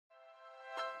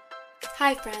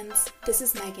Hi friends, this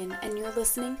is Megan, and you're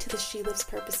listening to the She Lives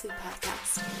Purposely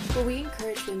podcast, where we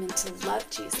encourage women to love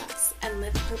Jesus and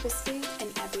live purposely in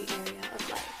every area of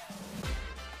life.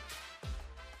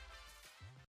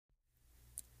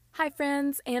 Hi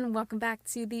friends, and welcome back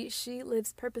to the She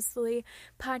Lives Purposefully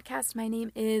podcast. My name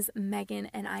is Megan,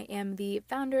 and I am the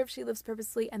founder of She Lives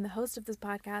Purposefully and the host of this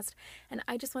podcast. And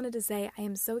I just wanted to say I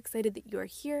am so excited that you are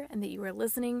here and that you are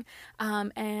listening.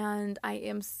 And I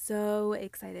am so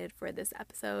excited for this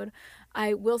episode.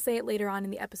 I will say it later on in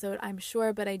the episode, I'm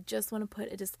sure, but I just want to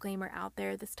put a disclaimer out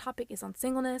there. This topic is on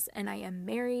singleness, and I am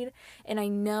married. And I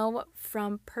know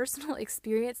from personal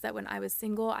experience that when I was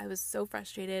single, I was so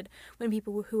frustrated when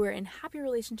people who were in happy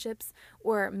relationships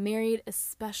or married,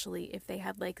 especially if they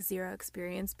had like zero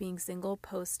experience being single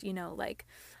post,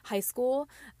 high school,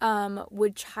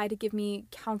 would try to give me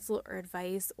counsel or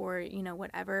advice or,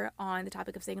 whatever on the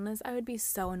topic of singleness. I would be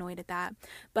so annoyed at that.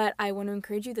 But I want to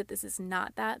encourage you that this is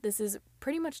not that. This is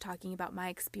pretty much talking about my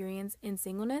experience in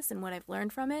singleness and what I've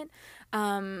learned from it.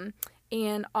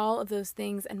 And all of those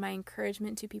things and my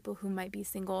encouragement to people who might be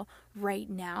single right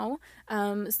now.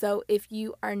 So if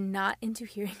you are not into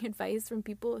hearing advice from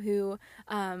people who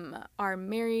are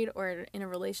married or in a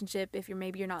relationship, if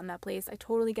maybe you're not in that place, I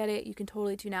totally get it. You can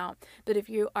totally tune out. But if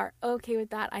you are okay with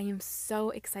that, I am so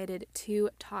excited to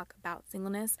talk about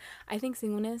singleness. I think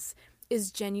singleness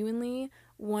is genuinely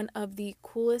one of the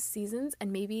coolest seasons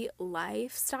and maybe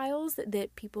lifestyles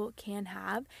that people can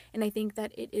have. And I think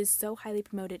that it is so highly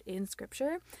promoted in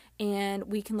scripture, and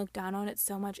we can look down on it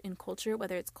so much in culture,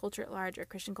 whether it's culture at large or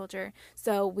Christian culture.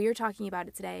 So we're talking about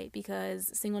it today because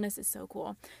singleness is so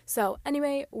cool. So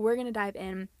anyway, we're going to dive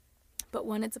in, but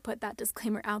wanted to put that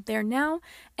disclaimer out there now.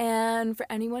 And for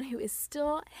anyone who is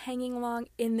still hanging along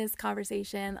in this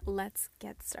conversation, let's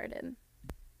get started.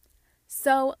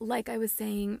 So, like I was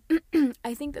saying,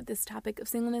 I think that this topic of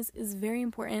singleness is very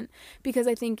important because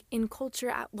I think in culture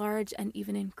at large and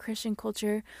even in Christian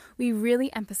culture, we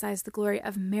really emphasize the glory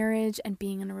of marriage and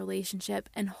being in a relationship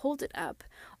and hold it up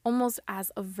almost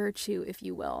as a virtue, if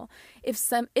you will. It's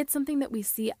something that we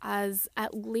see as,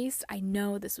 at least I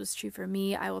know this was true for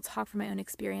me, I will talk from my own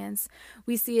experience,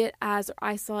 we see it as, or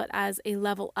I saw it as a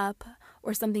level up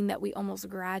or something that we almost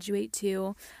graduate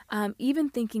to, even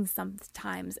thinking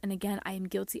sometimes, and again, I am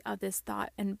guilty of this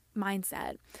thought and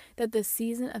mindset, that the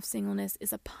season of singleness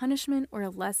is a punishment or a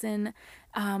lesson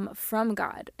from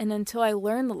God. And until I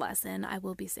learn the lesson, I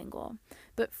will be single.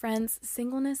 But friends,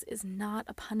 singleness is not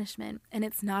a punishment, and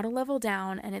it's not a level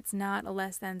down, and it's not a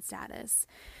less than status.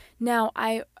 Now,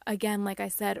 I, again, like I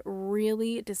said,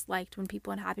 really disliked when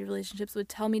people in happy relationships would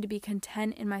tell me to be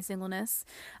content in my singleness.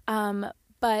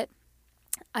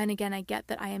 And again, I get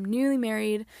that I am newly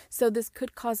married, so this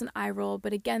could cause an eye roll.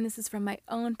 But again, this is from my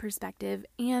own perspective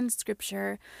and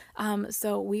scripture.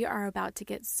 So we are about to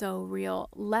get so real.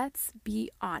 Let's be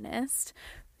honest.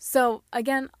 So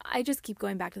again, I just keep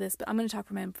going back to this, but I'm going to talk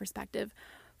from my own perspective.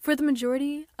 For the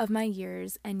majority of my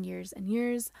years and years and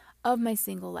years of my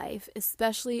single life,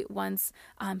 especially once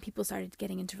people started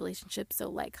getting into relationships, so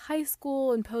like high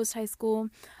school and post-high school,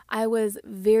 I was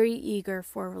very eager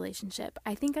for a relationship.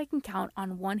 I think I can count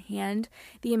on one hand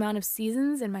the amount of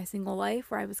seasons in my single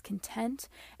life where I was content,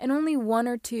 and only one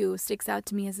or two sticks out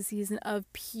to me as a season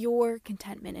of pure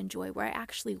contentment and joy where I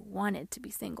actually wanted to be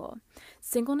single.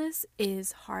 Singleness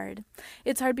is hard.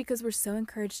 It's hard because we're so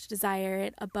encouraged to desire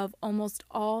it above almost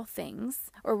all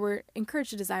things, or we're encouraged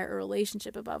to desire a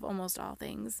relationship above almost all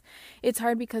things. It's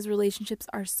hard because relationships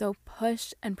are so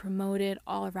pushed and promoted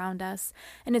all around us,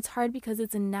 and it's hard because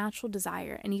it's a natural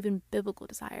desire and even biblical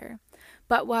desire.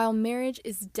 But while marriage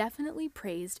is definitely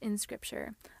praised in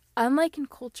scripture, unlike in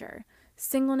culture,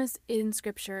 singleness in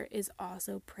scripture is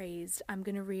also praised. I'm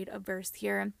going to read a verse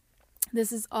here.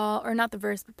 This is all, or not the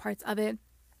verse, but parts of it.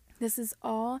 This is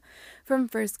all from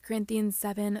 1 Corinthians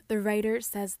 7. The writer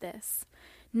says this: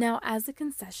 "Now as a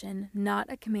concession, not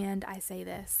a command, I say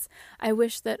this. I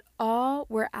wish that all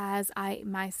were as I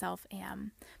myself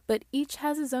am. But each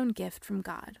has his own gift from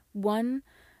God, one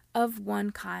of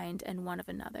one kind and one of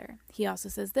another." He also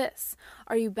says this: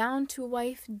 "Are you bound to a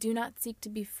wife? Do not seek to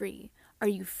be free. Are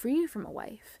you free from a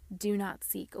wife? Do not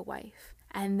seek a wife."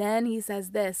 And then he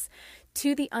says this: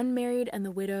 "To the unmarried and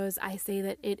the widows, I say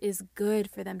that it is good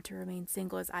for them to remain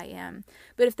single as I am.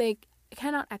 But if they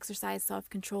cannot exercise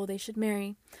self-control, they should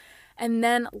marry." And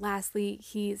then lastly,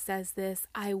 he says this: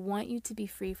 "I want you to be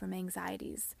free from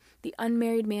anxieties. The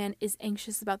unmarried man is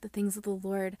anxious about the things of the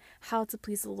Lord, how to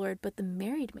please the Lord, but the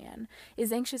married man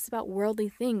is anxious about worldly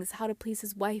things, how to please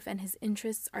his wife, and his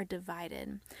interests are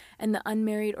divided. And the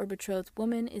unmarried or betrothed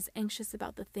woman is anxious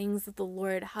about the things of the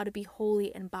Lord, how to be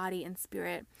holy in body and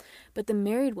spirit. But the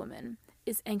married woman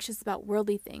is anxious about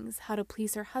worldly things, how to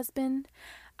please her husband.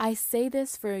 I say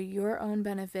this for your own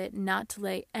benefit, not to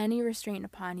lay any restraint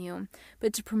upon you,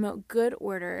 but to promote good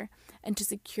order and to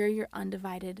secure your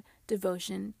undivided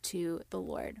devotion to the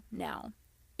Lord. Now,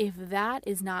 if that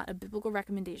is not a biblical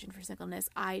recommendation for singleness,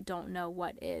 I don't know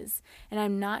what is. And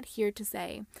I'm not here to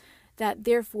say that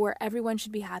therefore everyone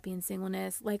should be happy in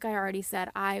singleness. Like I already said,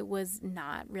 I was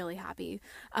not really happy.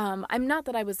 I'm not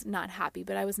that I was not happy,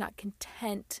 but I was not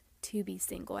content to be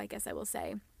single, I guess I will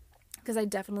say. Because I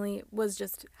definitely was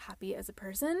just happy as a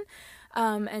person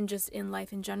and just in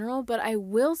life in general. But I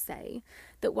will say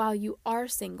that while you are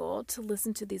single, to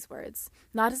listen to these words,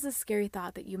 not as a scary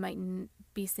thought that you might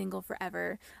be single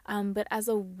forever, but as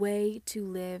a way to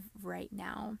live right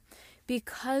now.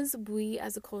 Because we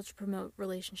as a culture promote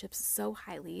relationships so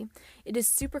highly, it is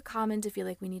super common to feel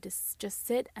like we need to just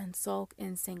sit and sulk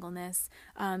in singleness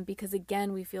because,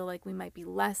 again, we feel like we might be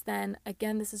less than.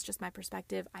 Again, this is just my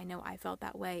perspective. I know I felt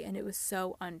that way, and it was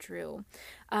so untrue.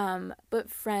 But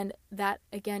friend, that,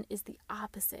 again, is the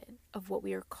opposite of what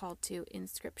we are called to in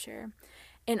Scripture.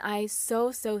 And I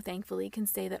so thankfully can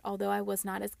say that although I was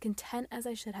not as content as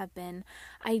I should have been,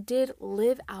 I did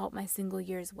live out my single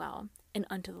years well and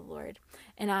unto the Lord.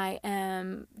 And I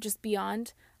am just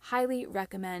beyond highly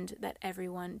recommend that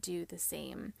everyone do the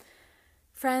same.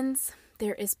 Friends,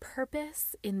 there is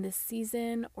purpose in this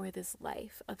season or this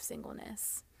life of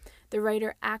singleness. The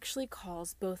writer actually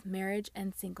calls both marriage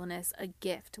and singleness a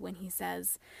gift when he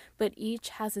says, "But each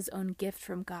has his own gift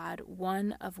from God,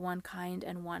 one of one kind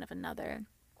and one of another."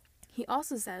 He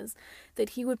also says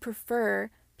that he would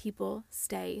prefer people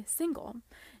stay single.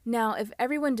 Now, if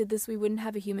everyone did this, we wouldn't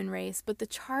have a human race, but the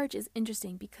charge is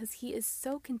interesting because he is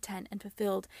so content and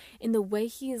fulfilled in the way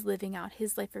he is living out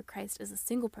his life for Christ as a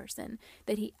single person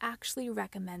that he actually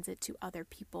recommends it to other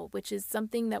people, which is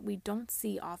something that we don't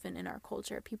see often in our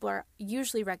culture. People are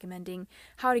usually recommending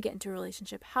how to get into a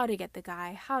relationship, how to get the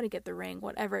guy, how to get the ring,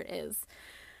 whatever it is.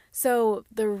 So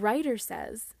the writer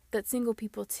says that single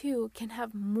people too can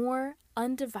have more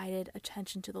undivided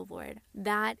attention to the Lord.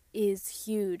 That is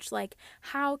huge. Like,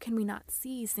 how can we not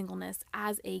see singleness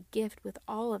as a gift with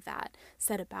all of that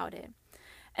said about it?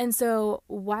 And so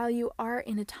while you are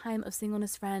in a time of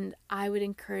singleness, friend, I would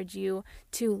encourage you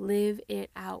to live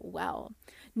it out well.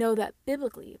 Know that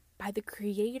biblically, by the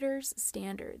Creator's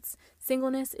standards,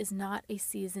 singleness is not a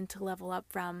season to level up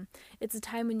from. It's a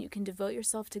time when you can devote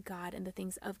yourself to God and the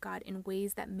things of God in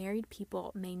ways that married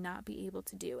people may not be able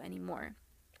to do anymore.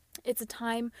 It's a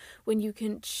time when you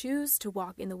can choose to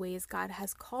walk in the ways God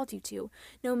has called you to,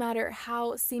 no matter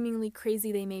how seemingly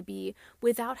crazy they may be,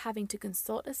 without having to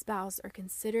consult a spouse or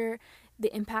consider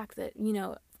the impact that,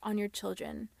 on your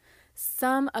children.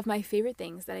 Some of my favorite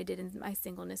things that I did in my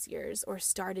singleness years, or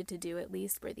started to do at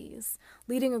least, were these.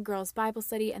 Leading a girls' Bible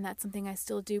study, and that's something I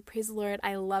still do. Praise the Lord.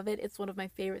 I love it. It's one of my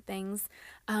favorite things.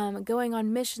 Going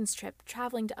on missions trip,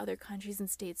 traveling to other countries and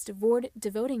states,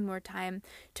 devoting more time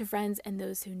to friends and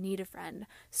those who need a friend.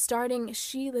 Starting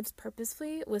She Lives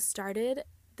Purposefully was started.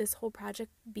 This whole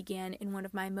project began in one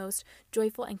of my most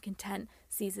joyful and content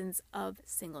seasons of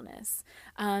singleness.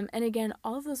 And again,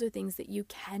 all of those are things that you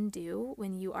can do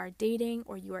when you are dating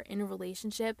or you are in a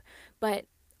relationship. But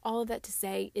all of that to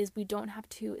say is we don't have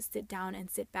to sit down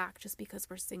and sit back just because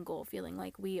we're single, feeling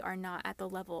like we are not at the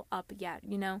level up yet,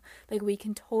 Like, we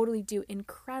can totally do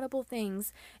incredible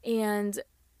things and,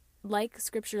 like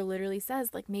Scripture literally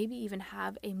says, like, maybe even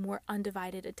have a more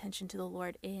undivided attention to the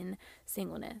Lord in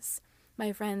singleness.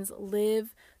 My friends,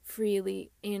 live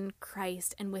freely in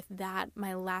Christ. And with that,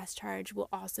 my last charge will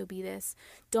also be this: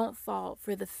 don't fall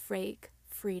for the fake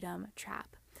freedom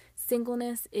trap.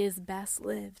 Singleness is best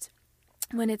lived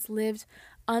when it's lived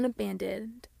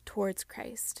unabandoned towards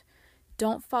Christ.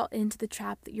 Don't fall into the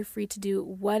trap that you're free to do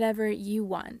whatever you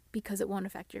want because it won't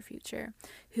affect your future.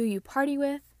 Who you party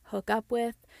with, hook up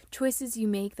with, choices you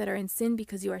make that are in sin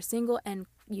because you are single and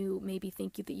you maybe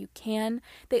think that you can,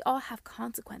 they all have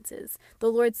consequences. The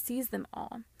Lord sees them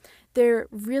all. There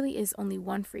really is only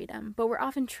one freedom, but we're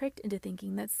often tricked into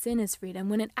thinking that sin is freedom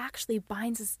when it actually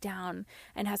binds us down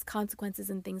and has consequences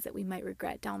and things that we might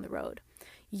regret down the road.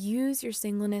 Use your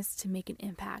singleness to make an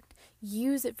impact.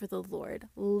 Use it for the Lord.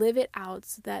 Live it out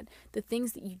so that the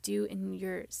things that you do in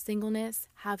your singleness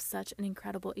have such an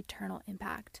incredible eternal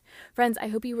impact. Friends, I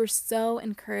hope you were so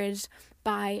encouraged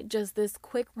by just this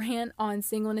quick rant on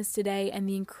singleness today and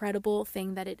the incredible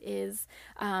thing that it is.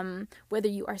 Whether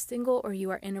you are single or you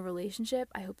are in a relationship,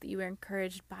 I hope that you are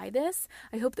encouraged by this.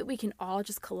 I hope that we can all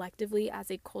just collectively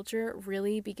as a culture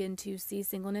really begin to see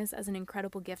singleness as an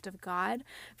incredible gift of God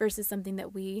versus something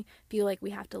that we feel like we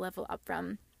have to level up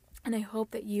from. And I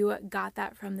hope that you got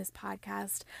that from this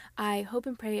podcast. I hope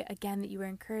and pray again that you were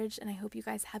encouraged, and I hope you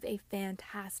guys have a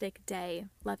fantastic day.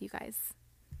 Love you guys.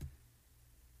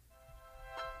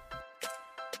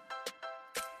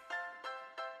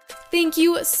 Thank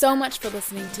you so much for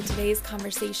listening to today's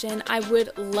conversation. I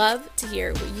would love to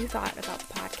hear what you thought about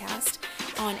the podcast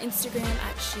on Instagram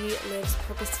at She Lives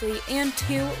Purposefully, and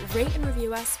to rate and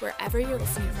review us wherever you're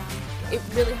listening from. It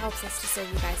really helps us to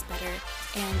serve you guys better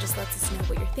and just lets us know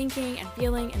what you're thinking and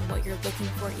feeling and what you're looking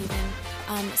for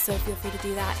even. So feel free to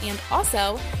do that. And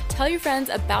also tell your friends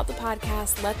about the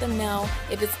podcast. Let them know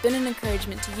if it's been an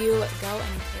encouragement to you. Go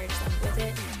and encourage them with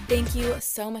it. Thank you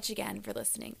so much again for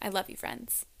listening. I love you,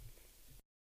 friends.